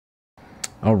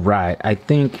All right, I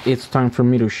think it's time for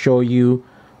me to show you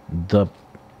the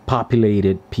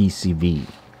populated PCB.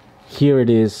 Here it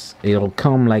is. It'll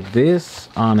come like this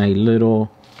on a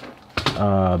little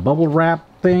bubble wrap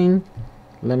thing.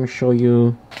 Let me show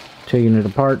you, taking it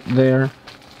apart there.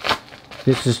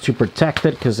 This is to protect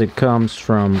it because it comes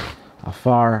from a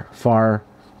far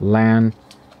land,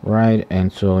 right?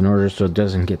 And so in order so it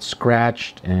doesn't get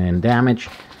scratched and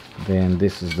damaged, then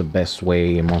this is the best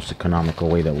way and most economical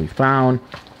way that we found.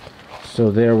 So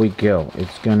there we go.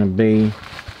 It's gonna be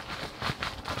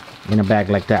in a bag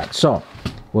like that. So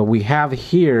what we have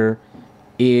here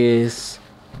is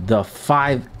the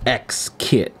 5X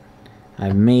kit.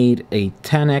 I've made a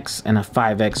 10X and a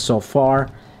 5X so far,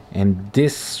 and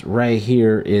this right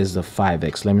here is the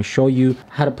 5X. Let me show you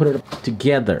how to put it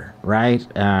together, right?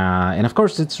 And of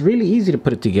course it's really easy to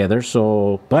put it together,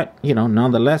 so but you know,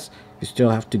 nonetheless you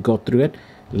still have to go through it.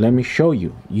 Let me show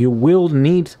you. You will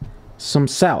need some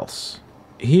cells.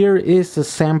 Here is a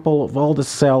sample of all the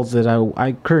cells that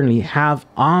I currently have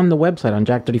on the website on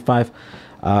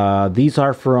Jack35. These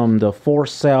are from the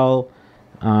 4-cell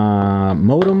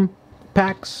modem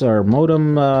packs or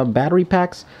modem battery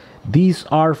packs. These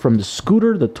are from the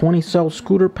scooter, the 20-cell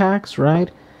scooter packs,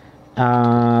 right?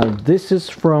 This is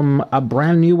from a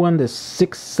brand new one, the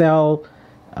 6-cell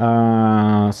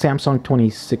Samsung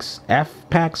 26F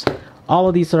packs. All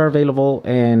of these are available,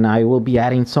 and I will be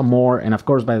adding some more. And of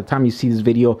course, by the time you see this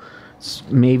video,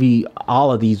 maybe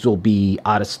all of these will be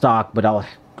out of stock, but I'll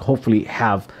hopefully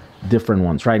have different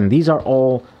ones, right? And these are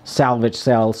all salvage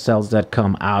cells that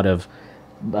come out of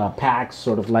packs,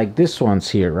 sort of like this one's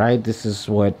here, right? This is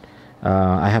what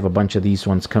I have a bunch of these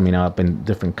ones coming up in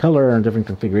different color and different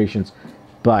configurations,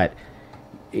 but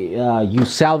you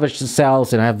salvage the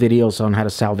cells, and I have videos on how to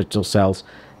salvage those cells.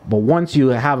 But once you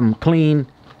have them clean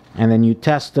and then you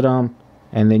tested them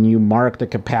and then you mark the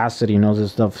capacity and all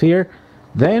this stuff here,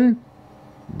 then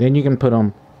you can put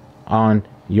them on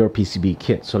your PCB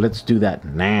kit. So let's do that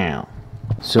now.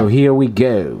 So here we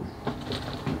go.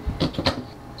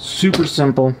 Super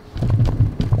simple.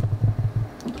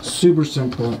 Super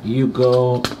simple. You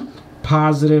go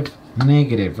positive,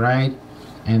 negative, right?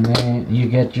 And then you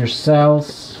get your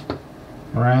cells,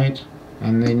 right?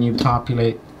 And then you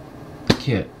populate the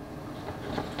kit.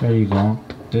 There you go.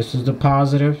 This is the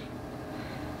positive.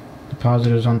 The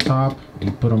positive's on top.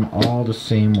 You put them all the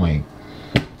same way.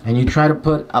 And you try to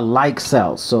put a like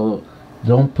cell. So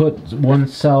don't put one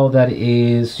cell that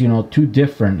is, you know, too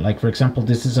different. Like for example,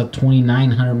 this is a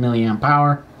 2900 milliamp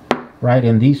hour, right?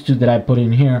 And these two that I put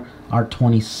in here are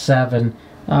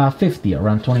 2750,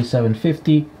 around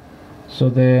 2750. So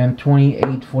then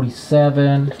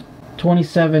 2847,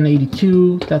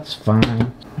 2782, that's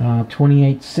fine.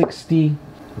 2860,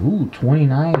 ooh,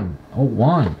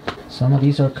 2901. Some of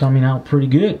these are coming out pretty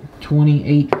good.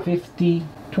 2850,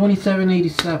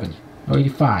 2787, or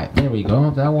 85. There we go.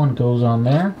 That one goes on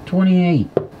there. 28,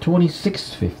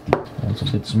 2650. That's a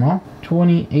bit small.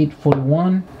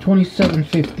 2841,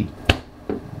 2750.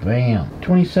 Bam.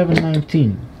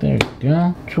 2719. There you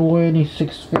go.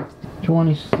 2650.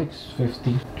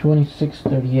 2650,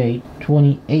 2638,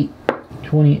 28,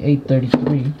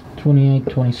 2833,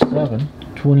 2827,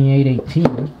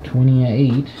 2818,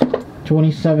 28,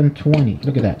 2720.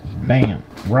 Look at that. Bam.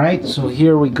 Right? So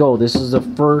here we go. This is the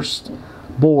first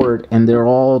board, and they're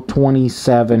all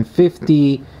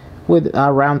 2750 with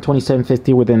around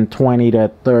 2750 within 20 to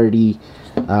 30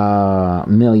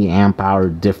 milliamp hour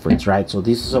difference, right? So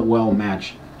this is a well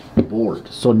matched board.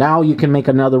 So now you can make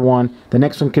another one. The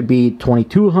next one could be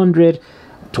 2200,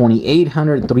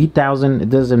 2800, 3000. It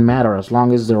doesn't matter as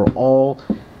long as they're all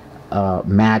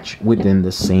match within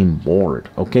the same board,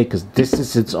 okay? Because this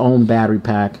is its own battery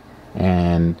pack,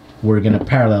 and we're gonna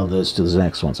parallel this to the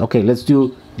next ones. Okay, let's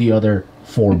do the other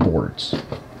 4 boards.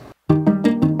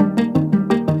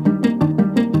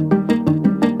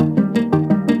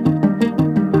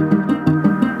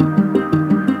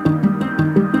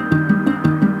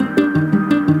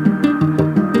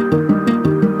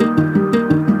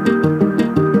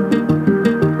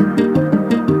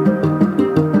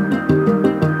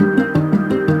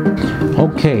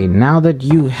 Okay, now that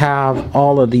you have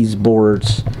all of these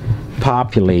boards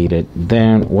populated,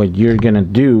 then what you're gonna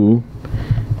do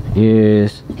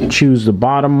is choose the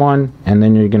bottom one, and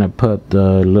then you're gonna put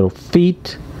the little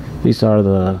feet. These are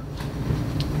the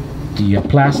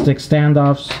plastic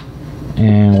standoffs,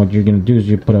 and what you're gonna do is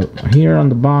you put it here on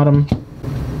the bottom,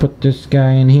 put this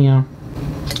guy in here,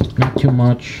 not too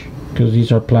much because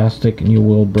these are plastic and you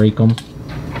will break them.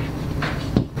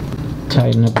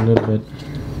 Tighten up a little bit.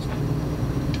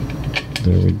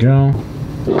 There we go.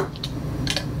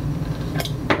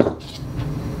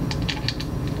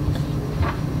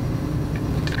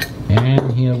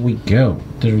 here we go.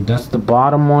 That's the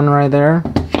bottom one right there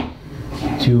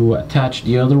to attach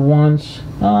the other ones.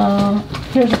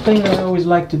 Here's the thing that I always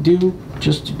like to do,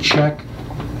 just to check,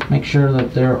 make sure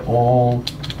that they're all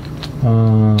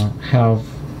have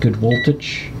good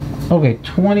voltage. Okay,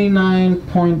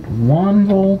 29.1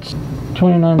 volts,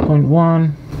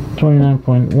 29.1,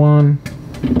 29.1.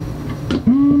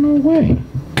 Oh, no way.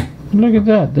 Look at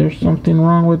that, there's something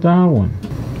wrong with that one.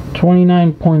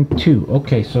 29.2.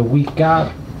 Okay, so we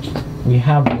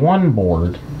have one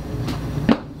board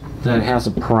that has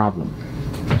a problem.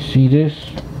 See this?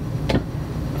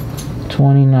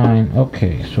 29.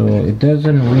 Okay, so it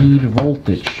doesn't read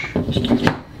voltage.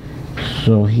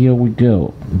 So here we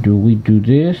go. Do we do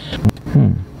this?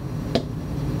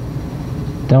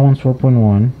 That one's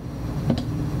 4.1.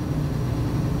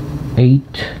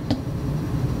 8,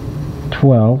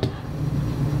 12,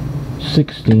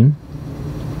 16,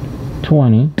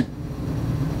 20,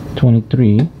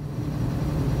 23.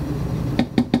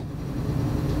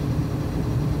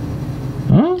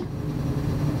 Huh?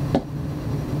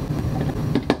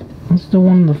 That's the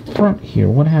one in the front here.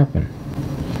 What happened?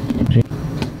 See?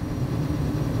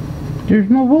 There's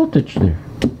no voltage there.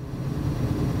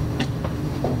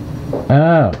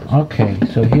 Oh, okay.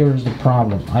 So here's the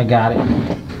problem. I got it.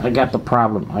 I got the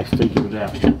problem. I figured it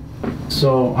out.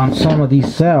 So on some of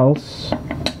these cells,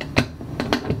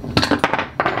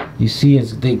 you see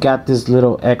they got this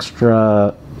little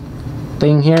extra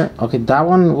thing here. Okay, that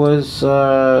one was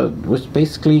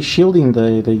basically shielding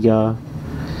the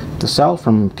cell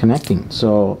from connecting.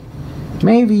 So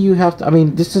maybe you have to, I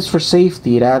mean, this is for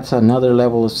safety. It adds another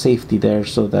level of safety there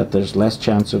so that there's less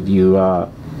chance of you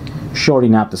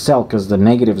shorting out the cell, because the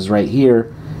negative is right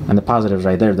here and the positive is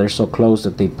right there. They're so close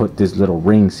that they put these little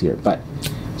rings here. But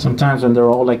sometimes when they're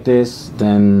all like this,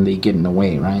 then they get in the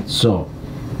way, right? So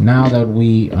now that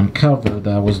we uncovered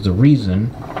that was the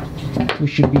reason, we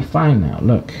should be fine now.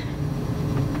 Look.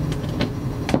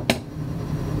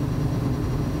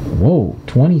 Whoa,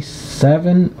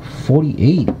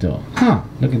 2748 though. Huh,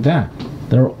 look at that.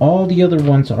 All the other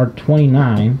ones are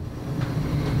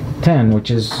 2910,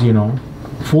 which is, you know,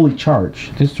 fully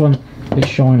charged. This one is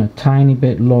showing a tiny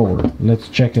bit lower. Let's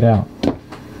check it out.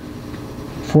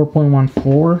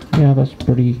 4.14. Yeah, that's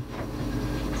pretty.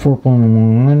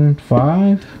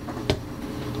 4.15.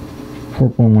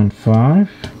 4.15.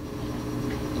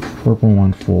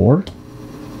 4.14.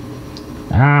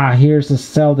 Ah, here's a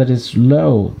cell that is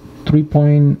low.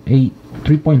 3.8,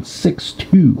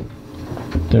 3.62.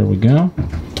 There we go.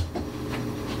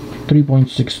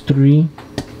 3.63.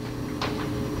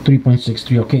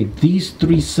 3.63. Okay, these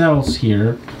three cells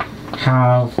here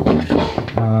have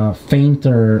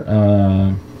fainter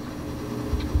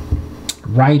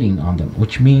writing on them,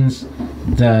 which means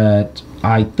that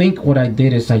I think what I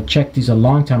did is I checked these a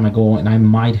long time ago and I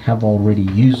might have already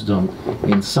used them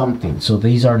in something. So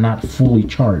these are not fully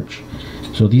charged.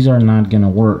 So these are not gonna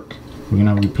work. We're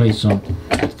gonna replace them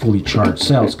with fully charged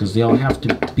cells because they all have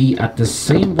to be at the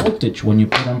same voltage when you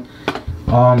put them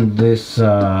on this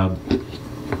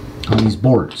on these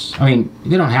boards. I mean,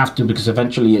 they don't have to, because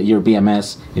eventually your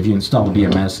BMS, if you install a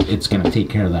BMS, it's gonna take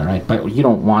care of that, right? But you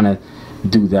don't want to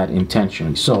do that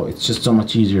intentionally. So it's just so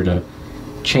much easier to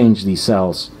change these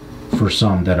cells for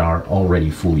some that are already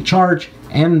fully charged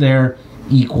and they're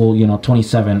equal, you know,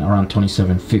 27, around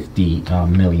 2750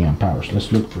 milliamp hours.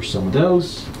 Let's look for some of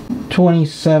those.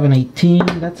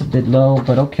 2718, that's a bit low,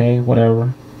 but okay,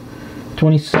 whatever.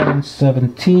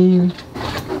 2717,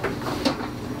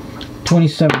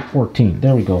 2714,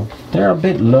 there we go. They're a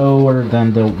bit lower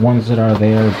than the ones that are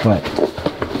there, but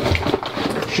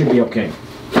should be okay.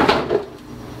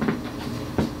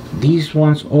 These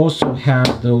ones also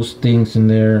have those things in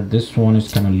there. This one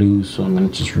is kind of loose, so I'm going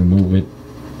to just remove it.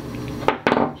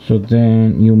 So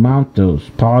then you mount those.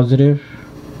 Positive,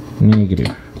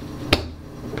 negative.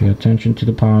 Pay attention to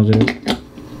the positive,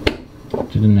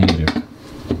 to the negative.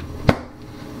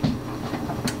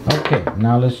 Okay,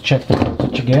 now let's check the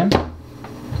voltage again.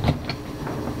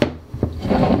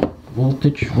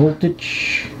 Voltage.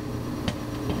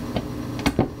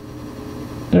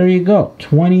 There you go,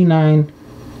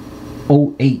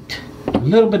 2908. A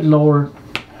little bit lower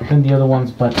than the other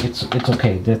ones, but it's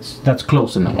okay. That's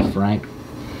close enough, right?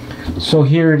 So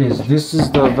here it is. This is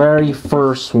the very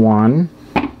first one.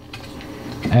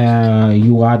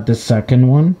 You add the second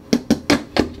one.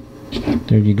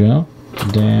 There you go.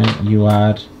 Then you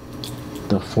add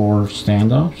the 4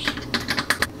 standoffs.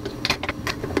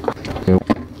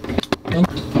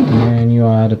 And you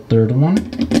add a third one.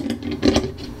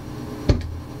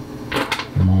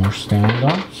 More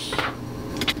standoffs.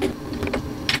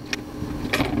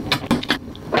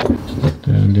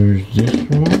 Then there's this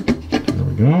one.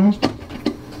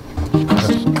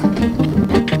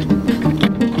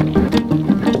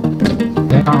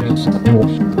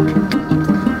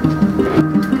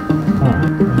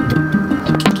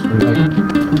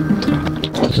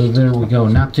 So there we go.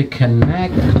 Now to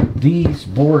connect these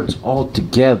boards all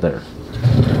together,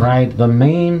 right? The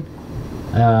main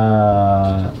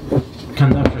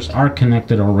conductors are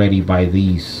connected already by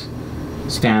these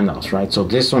standoffs, right? So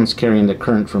this one's carrying the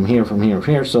current from here, from here,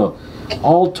 from here. So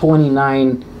all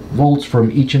 29 volts from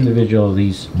each individual of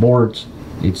these boards,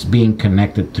 it's being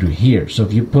connected through here. So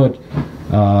if you put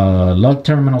lug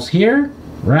terminals here,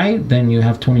 right, then you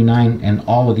have 29, and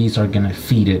all of these are gonna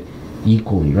feed it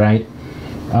equally, right?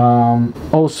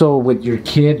 Also with your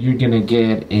kit, you're gonna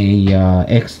get a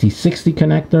XT60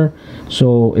 connector.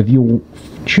 So if you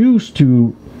choose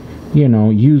to, you know,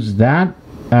 use that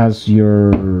as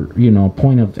your, you know,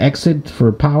 point of exit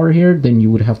for power here, then you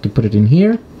would have to put it in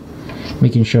here,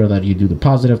 making sure that you do the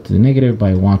positive to the negative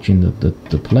by watching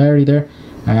the polarity there.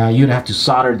 You'd have to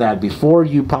solder that before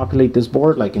you populate this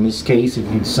board. Like in this case, if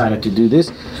you decided to do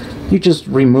this, you just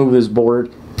remove this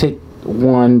board, take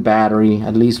one battery,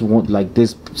 at least one, like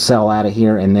this cell out of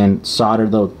here, and then solder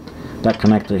that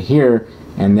connector here,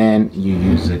 and then you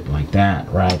use it like that,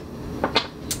 right?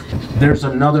 There's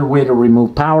another way to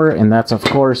remove power, and that's of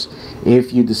course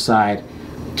if you decide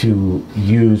to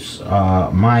use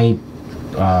my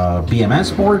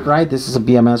BMS board, right? This is a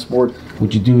BMS board.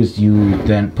 What you do is you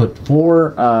then put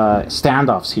 4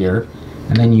 standoffs here,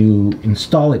 and then you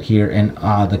install it here, and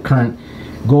the current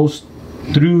goes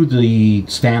through the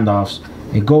standoffs,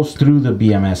 it goes through the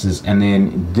BMSs, and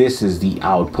then this is the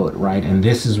output, right? And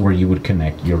this is where you would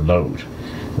connect your load,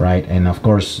 right? And of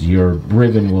course your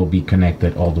ribbon will be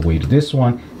connected all the way to this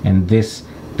one, and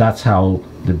that's how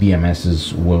the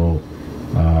BMSs will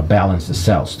balance the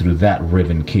cells, through that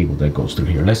ribbon cable that goes through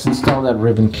here. Let's install that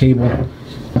ribbon cable.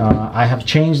 I have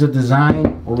changed the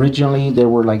design. Originally they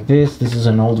were like this. This is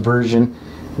an old version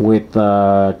with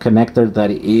a connector that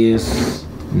is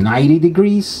 90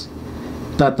 degrees.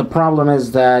 That the problem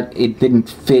is that it didn't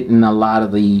fit in a lot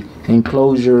of the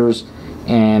enclosures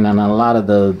and on a lot of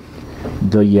the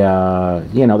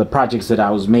you know, the projects that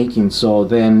I was making. So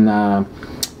then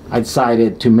I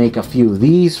decided to make a few of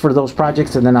these for those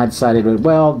projects, and then I decided,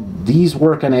 well, these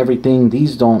work on everything,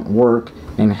 these don't work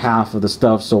in half of the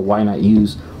stuff, so why not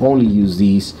only use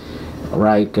these,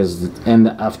 right? Because, and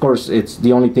of course, it's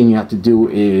the only thing you have to do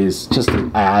is just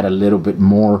add a little bit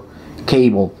more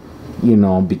cable, you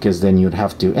know, because then you'd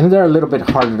have to, and they're a little bit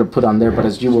harder to put on there, but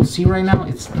as you will see right now,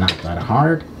 it's not that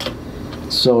hard.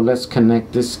 So let's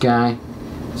connect this guy.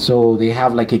 So they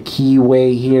have like a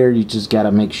keyway here. You just got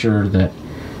to make sure that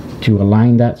to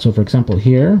align that. So for example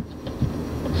here,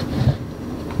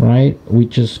 right, we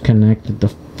just connected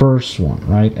the first one,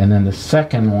 right, and then the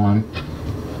second one,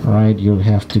 right, you'll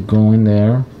have to go in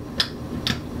there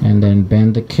and then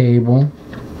bend the cable,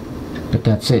 but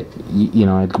that's it. You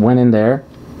know, it went in there,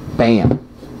 bam,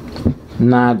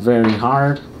 not very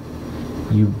hard.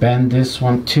 You bend this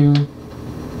one too,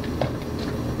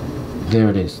 there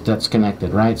it is, that's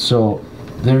connected, right? So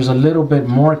there's a little bit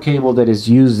more cable that is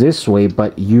used this way,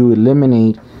 but you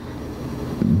eliminate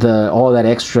all that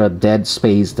extra dead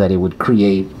space that it would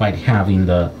create by having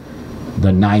the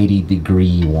 90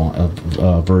 degree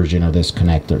version of this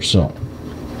connector. So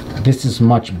this is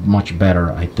much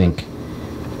better, I think,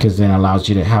 because then allows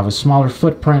you to have a smaller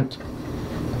footprint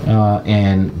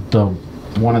and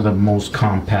one of the most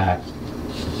compact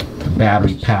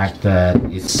battery pack that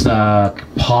is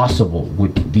possible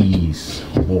with these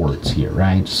boards here,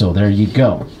 right? So there you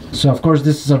go. So of course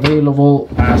this is available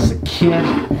as a kit,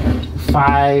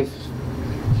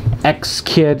 5X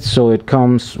kit, so it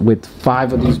comes with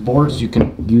 5 of these boards. You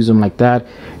can use them like that.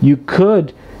 You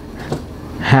could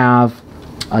have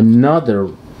another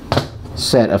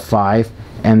set of 5,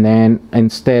 and then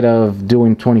instead of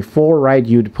doing 24, right,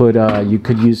 you'd put you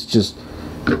could use just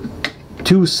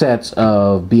 2 sets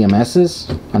of BMSs,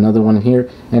 another one here,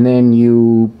 and then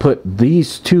you put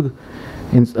these 2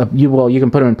 in, you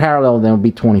can put them in parallel, then it would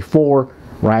be 24,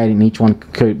 right, and each one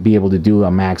could be able to do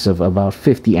a max of about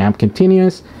 50 amp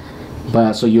continuous.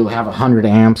 But so you'll have 100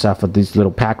 amps off of this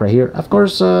little pack right here. Of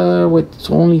course, with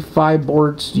only 5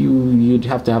 boards, you'd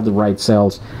have to have the right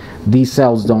cells. These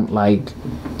cells don't like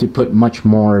to put much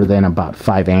more than about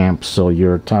 5 amps, so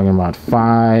you're talking about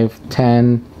 5,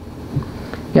 10.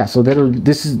 Yeah, so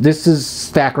this is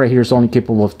stack right here is only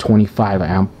capable of 25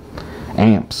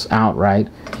 amps out, right?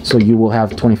 So you will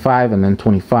have 25 and then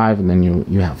 25, and then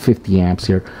you have 50 amps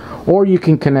here. Or you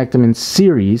can connect them in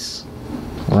series,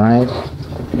 right?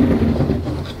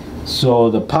 So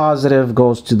the positive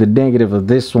goes to the negative of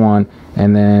this one,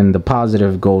 and then the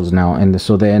positive goes now, and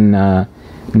so then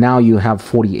now you have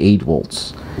 48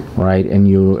 volts, right? And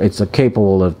it's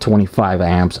capable of 25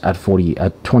 amps at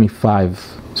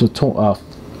 25. So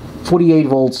 48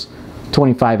 volts,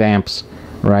 25 amps,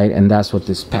 right? And that's what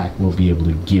this pack will be able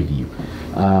to give you.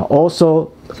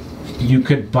 Also, you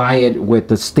could buy it with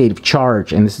the state of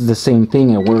charge, and this is the same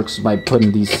thing. It works by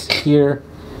putting these here,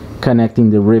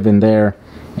 connecting the ribbon there,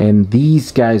 and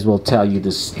these guys will tell you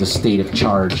the state of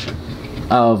charge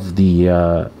of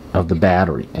the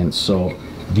battery. And so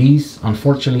these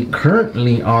unfortunately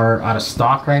currently are out of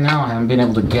stock right now. I haven't been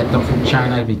able to get them from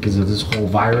China because of this whole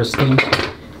virus thing,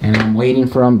 and I'm waiting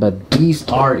for them, but these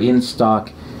are in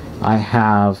stock. I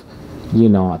have, you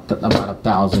know, about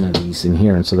 1,000 of these in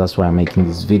here, and so that's why I'm making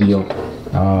this video.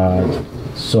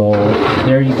 So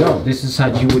there you go. This is how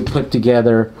you would put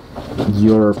together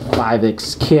your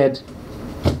 5X kit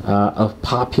of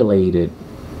populated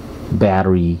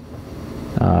battery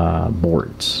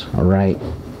boards.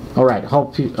 All right,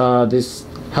 hope this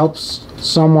helps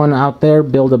someone out there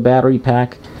build a battery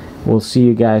pack. We'll see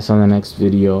you guys on the next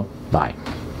video. Bye.